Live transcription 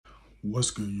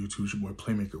What's good, YouTube? It's your boy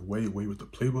Playmaker Way with the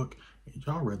playbook. And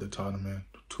y'all read the title, man.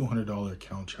 $200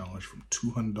 account challenge from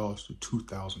 $200 to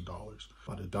 $2,000.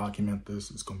 About to document this.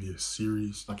 It's gonna be a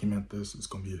series. Plan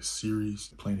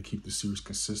to keep the series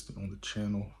consistent on the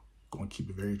channel. Going to keep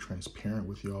it very transparent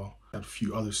with y'all. Got a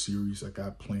few other series I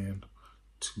got planned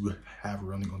to have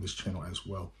running on this channel as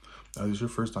well. Now, if this is your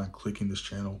first time clicking this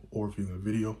channel or viewing a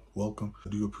video, welcome. I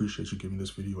do appreciate you giving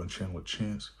this video and channel a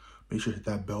chance. Make sure to hit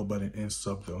that bell button and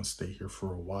sub though and stay here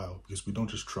for a while, because we don't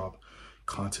just drop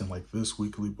content like this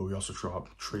weekly, but we also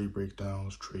drop trade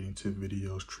breakdowns, trading tip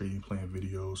videos, trading plan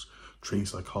videos, trading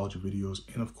psychology videos,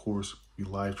 and of course, we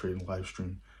live trade and live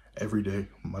stream every day,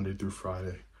 Monday through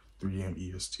Friday, 3 a.m.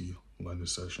 EST, London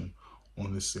session,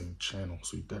 on this same channel.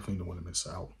 So you definitely don't want to miss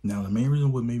out. Now, the main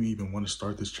reason what made me even want to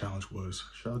start this challenge was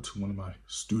shout out to one of my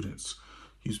students.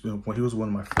 He was one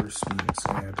of my first students,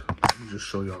 and let me just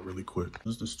show y'all really quick.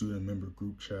 This is the student member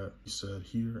group chat. He said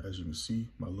here, as you can see,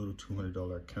 my little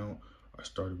 $200 account, I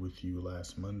started with you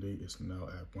last Monday. It's now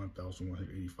at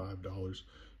 $1,185.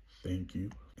 Thank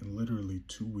you. In literally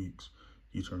 2 weeks,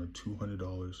 he turned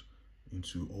 $200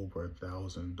 into over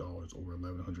 $1,000, over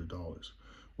 $1,100,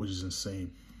 which is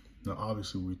insane. Now,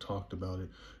 obviously, we talked about it,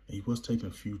 and he was taking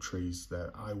a few trades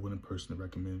that I wouldn't personally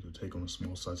recommend to take on a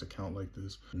small size account like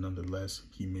this. Nonetheless,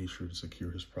 he made sure to secure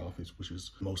his profits, which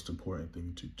is the most important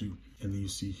thing to do. And then you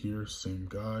see here, same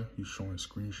guy, he's showing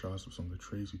screenshots of some of the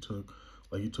trades he took.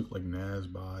 Like, he took like NAS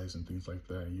buys and things like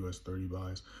that, and US 30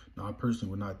 buys. Now, I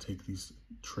personally would not take these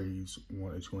trades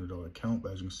on a $200 account,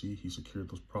 but as you can see, he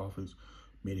secured those profits.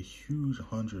 Made a huge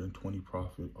 120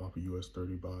 profit off a US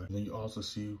 30 buy. And then you also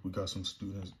see we got some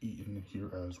students eating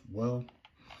here as well.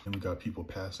 And we got people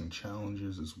passing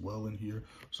challenges as well in here.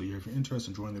 So yeah, if you're interested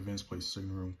in joining the Advanced Play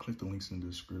Signal Room, click the links in the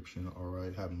description. All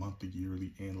right, have monthly,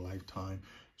 yearly, and lifetime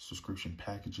subscription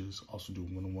packages. Also do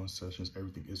one-on-one sessions.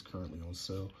 Everything is currently on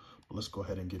sale. But let's go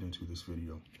ahead and get into this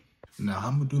video. Now,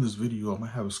 I'm gonna do this video. I'm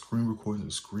gonna have a screen recording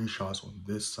and screenshots on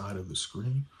this side of the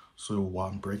screen. So while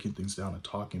I'm breaking things down and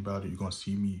talking about it, you're gonna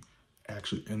see me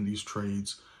actually in these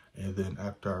trades. And then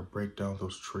after I break down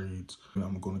those trades,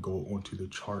 I'm gonna go onto the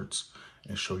charts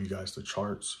and show you guys the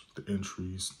charts, the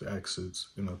entries, the exits,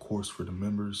 and of course for the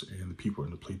members and the people in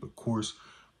the playbook course,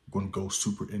 I'm gonna go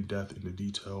super in depth into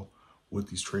detail with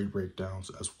these trade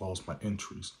breakdowns as well as my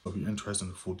entries. So if you're interested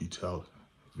in the full detailed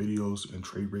videos and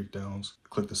trade breakdowns,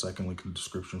 click the second link in the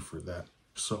description for that.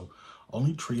 So I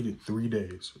only traded 3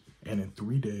 days, and in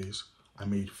 3 days, I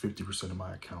made 50% of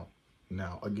my account.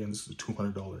 Now, again, this is a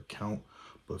 $200 account,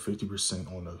 but 50%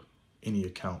 on any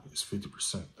account is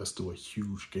 50%. That's still a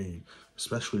huge gain,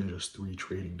 especially in just 3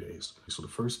 trading days. So the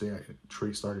first day I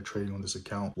started trading on this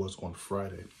account was on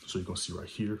Friday. So you're gonna see right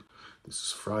here, this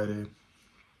is Friday.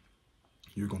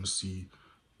 You're gonna see,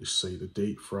 just say the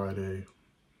date, Friday,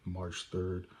 March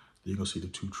 3rd. Then you're gonna see the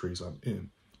 2 trades I'm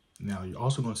in. Now, you're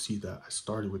also going to see that I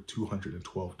started with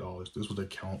 $212. This was the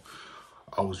account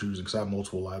I was using because I have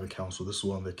multiple live accounts. So this is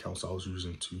one of the accounts I was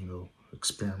using to,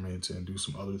 experiment and do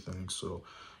some other things. So,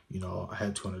 I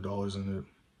had $200 in it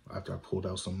after I pulled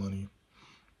out some money.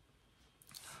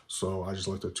 So I just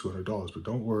left at $200. But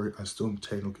don't worry, I still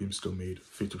technically still made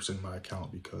 50% of my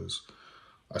account because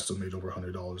I still made over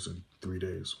 $100 in 3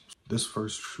 days. This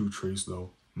first 2 trades,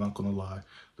 though, I'm not going to lie,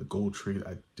 the gold trade,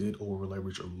 I did over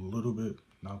leverage a little bit.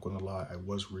 Not going to lie, I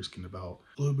was risking about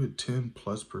a little bit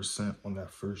 10+% on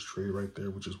that first trade right there,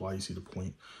 which is why you see the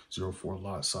 0.04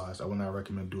 lot size. I would not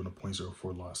recommend doing a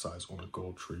 0.04 lot size on a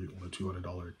gold trade on a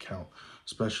 $200 account,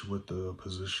 especially with the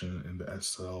position in the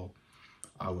SL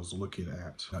I was looking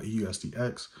at. Now,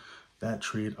 EUSDX, that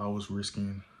trade I was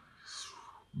risking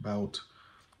about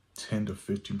 10 to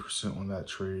 15% on that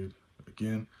trade.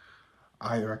 Again,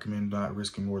 I recommend not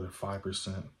risking more than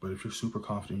 5%, but if you're super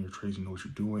confident in your trades, you know what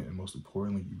you're doing, and most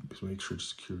importantly, you make sure to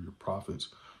secure your profits,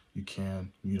 you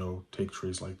can, take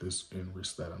trades like this and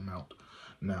risk that amount.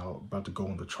 Now, about to go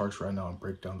on the charts right now and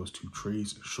break down those 2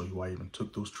 trades and show you why I even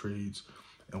took those trades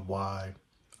and why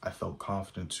I felt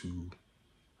confident to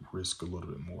risk a little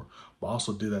bit more. But I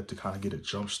also did that to kind of get it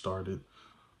jump started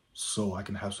so I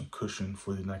can have some cushion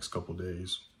for the next couple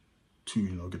days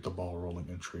to, get the ball rolling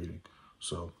and trading.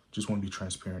 So just want to be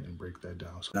transparent and break that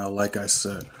down. So now, like I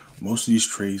said, most of these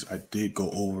trades I did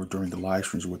go over during the live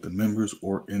streams with the members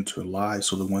or enter live.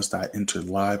 So the ones that I entered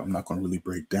live, I'm not going to really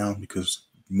break down because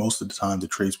most of the time the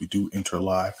trades we do enter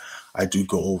live, I do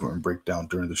go over and break down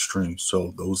during the stream.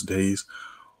 So those days,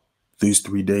 these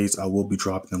 3 days, I will be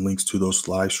dropping the links to those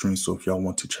live streams. So if y'all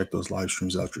want to check those live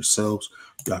streams out yourselves,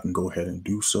 y'all can go ahead and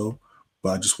do so.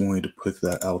 But I just wanted to put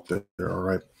that out there, all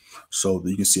right? So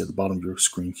you can see at the bottom of your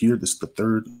screen here, this is the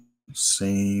 3rd,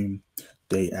 same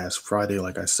day as Friday.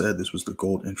 Like I said, this was the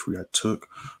gold entry I took.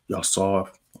 Y'all saw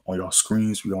on y'all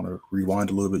screens. We're gonna rewind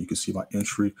a little bit. You can see my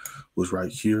entry was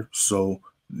right here. So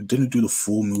it didn't do the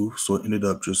full move, so it ended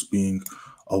up just being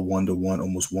a 1-to-1,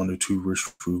 almost 1-to-2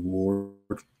 risk reward.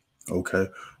 Okay,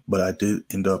 but I did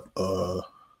end up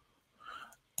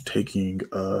taking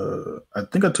I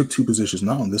think I took 2 positions,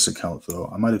 not on this account though.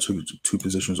 I might have took 2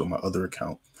 positions on my other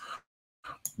account,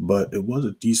 but it was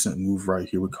a decent move right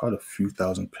here. We caught a few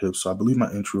thousand pips, so I believe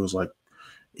my entry was like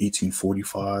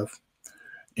 1845,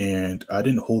 and I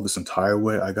didn't hold this entire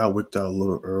way. I got wicked out a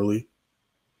little early,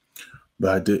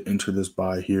 but I did enter this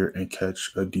buy here and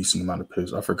catch a decent amount of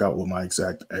pips. I forgot what my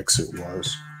exact exit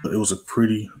was, but it was a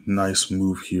pretty nice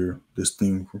move here. This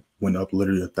thing went up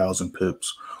literally 1,000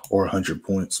 pips or 100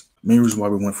 points. Main reason why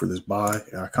we went for this buy,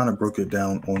 I kind of broke it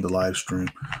down on the live stream,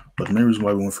 but the main reason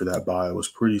why we went for that buy was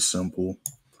pretty simple.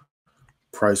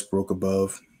 Price broke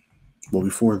above. Well,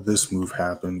 before this move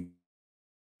happened,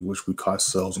 which we caught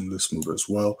sells on this move as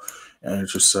well, and it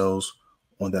just sells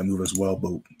on that move as well,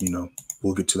 but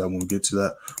we'll get to that when we get to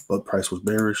that. But price was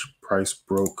bearish. Price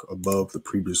broke above the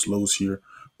previous lows here,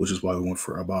 which is why we went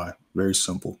for a buy. Very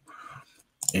simple.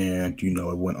 And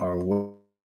it went our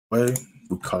way.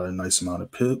 We caught a nice amount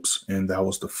of pips, and that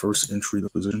was the first entry of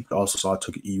the position. I also saw I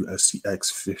took an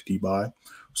EUSDX 50 buy,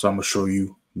 so I'm gonna show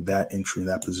you that entry in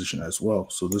that position as well.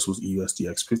 So this was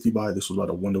EUSDX 50 buy. This was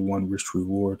about a 1-to-1 risk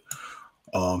reward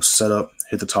setup.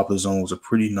 Hit the top of the zone. Was a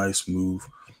pretty nice move.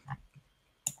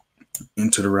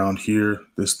 Entered around here.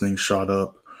 This thing shot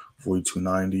up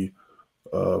 42.90,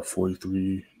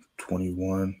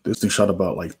 43.21. This thing shot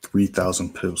about like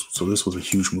 3,000 pips. So this was a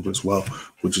huge move as well,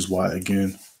 which is why,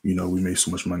 again, we made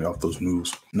so much money off those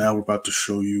moves. Now we're about to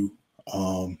show you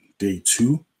day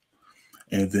 2,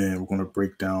 and then we're going to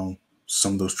break down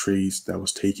some of those trades that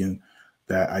was taken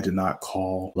that I did not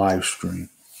call live stream.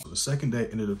 So the second day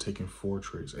ended up taking 4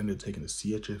 trades. Ended up taking a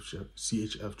CHF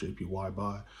JPY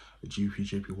buy, a GBP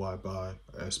JPY buy,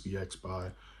 a SPX buy,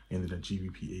 and then a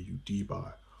GBP AUD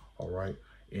buy. All right.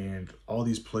 And all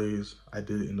these plays I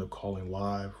did end up calling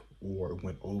live or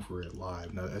went over it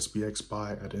live. Now the SPX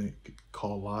buy I didn't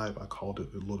call live. I called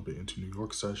it a little bit into New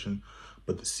York session,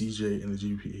 but the CJ and the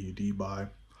GBP AUD buy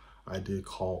I did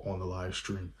call on the live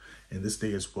stream. And this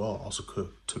day as well, also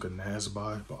took a NAS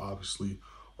buy, but obviously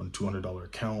on a $200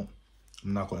 account,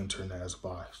 I'm not going to enter NAS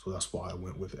buy. So that's why I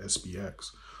went with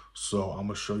SPX. So I'm going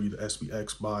to show you the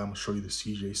SPX buy. I'm going to show you the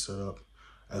CJ setup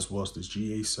as well as the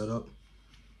GA setup.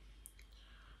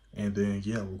 And then,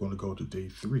 yeah, we're going to go to day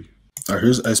 3. All right,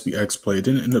 here's SPX play. It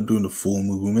didn't end up doing the full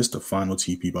move. We missed the final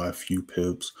TP by a few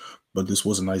pips, but this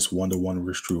was a nice 1-to-1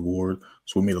 risk reward.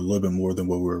 So we made a little bit more than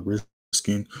what we were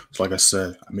risking. So like I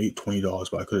said, I made $20,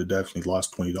 but I could have definitely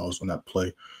lost $20 on that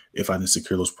play if I didn't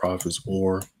secure those profits,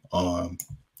 or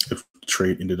if the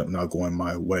trade ended up not going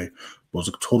my way. It was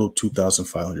a total of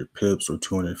 2,500 pips or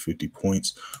 250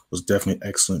 points. It was definitely an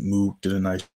excellent move. Did a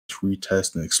nice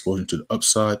retest and explosion to the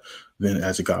upside. Then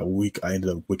as it got weak, I ended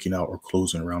up wicking out or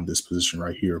closing around this position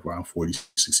right here, around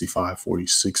 40.65,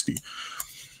 40.60,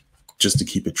 just to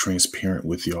keep it transparent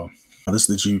with y'all. Now this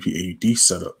is the GBP AUD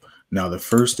setup. Now the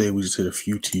first day we just hit a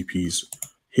few TPs,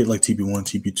 hit like TP1,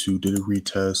 TP2, did a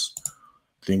retest.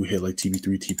 Then we hit like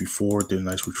TP3, TP4, did a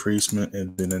nice retracement.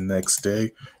 And then the next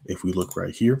day, if we look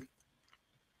right here,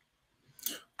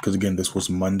 because again, this was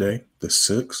Monday, the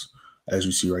 6th. As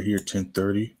you see right here,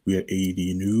 10:30, we had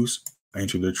AED news. I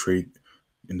entered the trade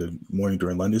in the morning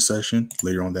during London session.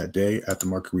 Later on that day, after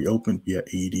market reopened, we had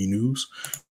AED news.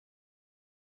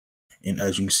 And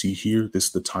as you can see here, this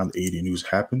is the time the AED news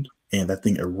happened. And that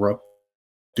thing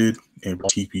erupted and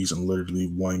TPs in literally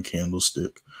one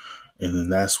candlestick. And then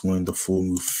that's when the full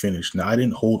move finished. Now, I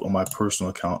didn't hold on my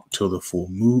personal account till the full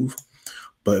move.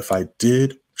 But if I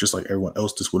did, just like everyone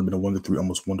else, this would have been a 1-to-3,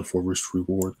 almost 1-to-4 risk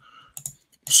reward.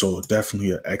 So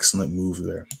definitely an excellent move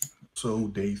there. So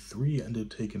day 3, I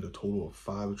ended up taking a total of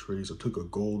 5 trades. I took a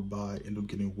gold buy, ended up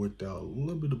getting wicked out a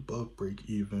little bit above break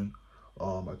even.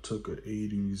 I took an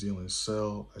AED New Zealand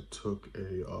sell. I took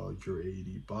a Euro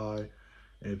AED buy,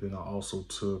 and then I also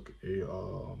took a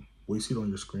well, you see it on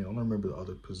your screen. I don't remember the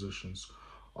other positions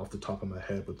off the top of my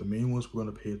head, but the main ones we're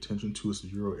going to pay attention to is the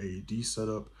Euro AED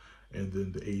setup and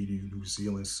then the AED New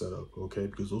Zealand setup, okay?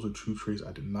 Because those are 2 trades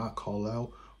I did not call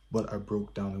out, but I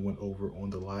broke down and went over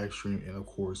on the live stream, and of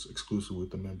course, exclusive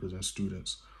with the members and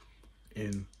students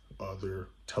in their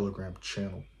Telegram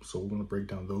channel. So we're going to break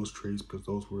down those trades because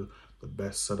those were the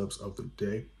best setups of the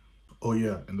day. Oh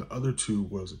yeah, and the other 2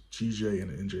 was GJ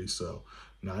and an NJ sell.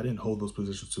 Now I didn't hold those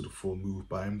positions to the full move,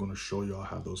 but I'm going to show y'all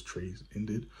how those trades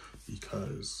ended,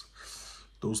 because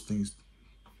those things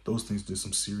did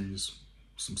some serious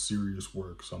some serious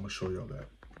work. So I'm gonna show y'all that.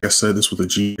 Like I said, this was a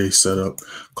GA setup.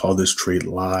 Call this trade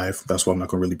live. That's why I'm not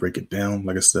gonna really break it down.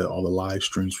 Like I said, all the live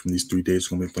streams from these 3 days are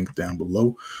gonna be linked down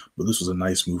below. But this was a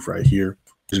nice move right here.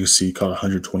 As you can see, caught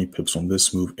 120 pips on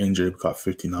this move. NJ caught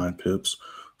 59 pips.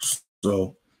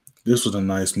 So this was a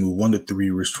nice move. 1 to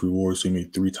 3 risk to reward. So you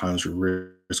made 3 times your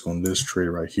risk on this trade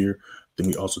right here. Then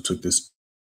we also took this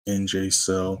NJ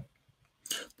sell.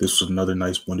 This was another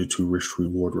nice 1 to 2 risk to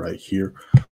reward right here.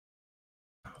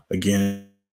 Again,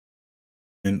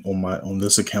 and on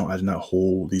this account, I did not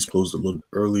hold. These closed a little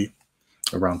early,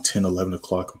 around 10, 11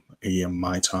 o'clock a.m.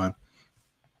 my time.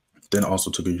 Then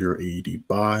also took a Euro AED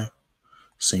buy,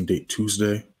 same date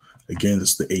Tuesday. Again,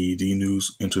 this is the AED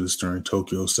news. Enter the Stern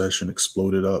Tokyo session,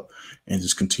 exploded up, and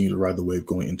just continue to ride the wave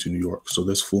going into New York. So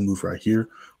this full move right here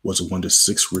was a 1 to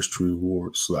 6 risk to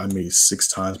reward. So I made 6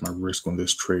 times my risk on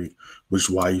this trade, which is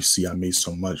why you see I made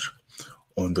so much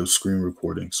on those screen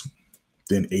recordings.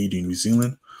 Then AED New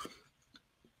Zealand.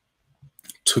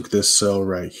 Took this sell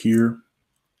right here,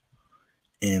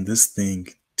 and this thing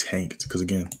tanked because,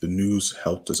 again, the news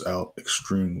helped us out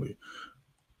extremely.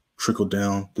 Trickled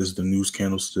down. This is the news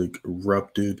candlestick,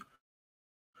 erupted,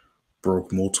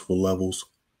 broke multiple levels.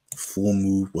 Full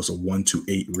move was a 1 to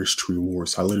 8 risk to reward.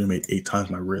 So I literally made 8 times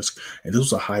my risk, and this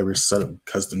was a high risk setup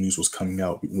because the news was coming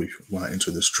out when I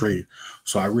entered this trade.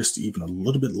 So I risked even a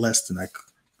little bit less than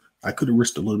I could have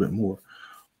risked a little bit more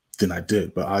than I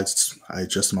did, but I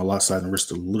adjusted my lot size and risked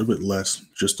a little bit less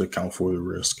just to account for the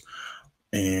risk.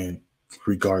 And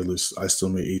regardless, I still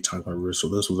made 8 times my risk. So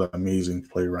this was an amazing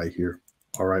play right here.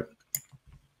 All right.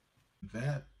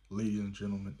 That, ladies and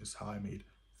gentlemen, is how I made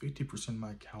 50% of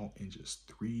my account in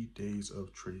just 3 days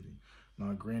of trading.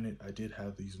 Now, granted, I did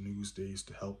have these news days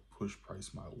to help push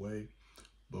price my way,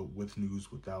 but with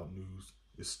news, without news,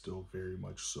 it's still very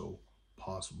much so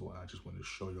possible. And I just wanted to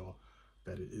show y'all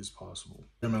that it is possible.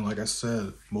 I mean, like I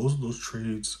said, most of those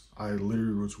trades, I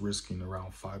literally was risking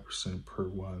around 5% per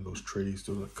one of those trades.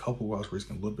 There was a couple where I was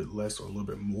risking a little bit less or a little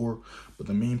bit more, but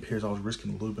the main pairs I was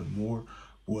risking a little bit more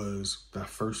was that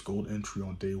first gold entry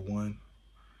on day 1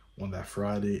 on that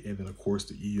Friday, and then of course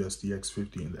the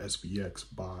EUSDX50 and the SPX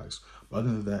buys. But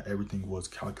other than that, everything was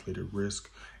calculated risk.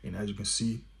 And as you can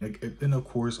see, then of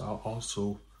course I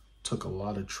also took a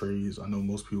lot of trades. I know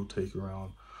most people take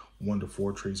around 1 to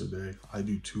 4 trades a day. I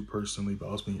do 2 personally, but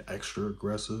I was being extra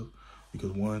aggressive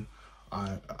because, one,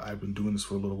 I've been doing this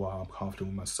for a little while. I'm confident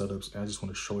with my setups, and I just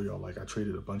want to show y'all, like, I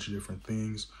traded a bunch of different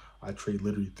things. I trade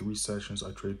literally 3 sessions. I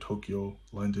trade Tokyo,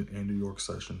 London, and New York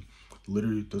session.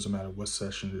 Literally doesn't matter what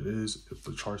session it is. If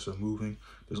the charts are moving,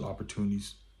 there's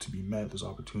opportunities to be met, there's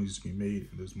opportunities to be made,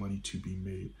 and there's money to be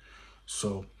made.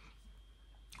 So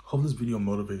hope this video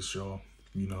motivates y'all,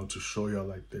 you know, to show y'all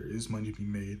like there is money to be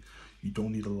made. You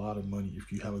don't need a lot of money.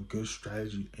 If you have a good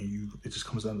strategy and it just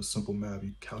comes down to simple math,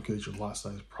 you calculate your lot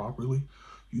size properly,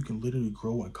 you can literally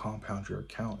grow and compound your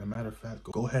account. And matter of fact,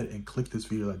 go ahead and click this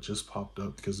video that just popped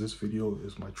up, because this video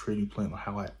is my trading plan on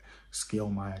how I scale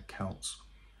my accounts,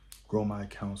 grow my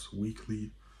accounts weekly,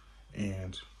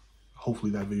 and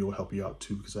hopefully that video will help you out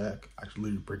too, because I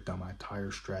literally break down my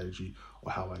entire strategy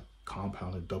on how I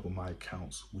compound and double my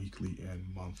accounts weekly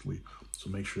and monthly. So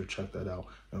make sure to check that out.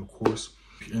 And of course,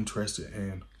 if you're interested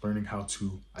in learning how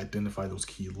to identify those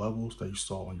key levels that you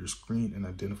saw on your screen and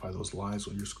identify those lines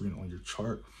on your screen on your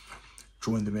chart,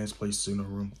 join the Advanced Play Signal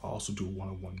Room. I also do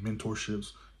one-on-one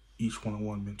mentorships. Each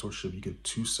one-on-one mentorship, you get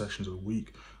 2 sessions a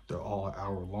week. They're all an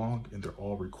hour long, and they're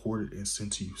all recorded and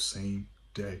sent to you same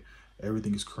day.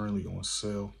 Everything is currently on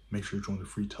sale. Make sure you join the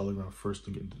free Telegram, first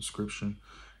link in the description.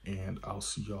 And I'll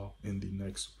see y'all in the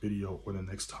next video or the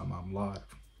next time I'm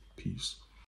live. Peace.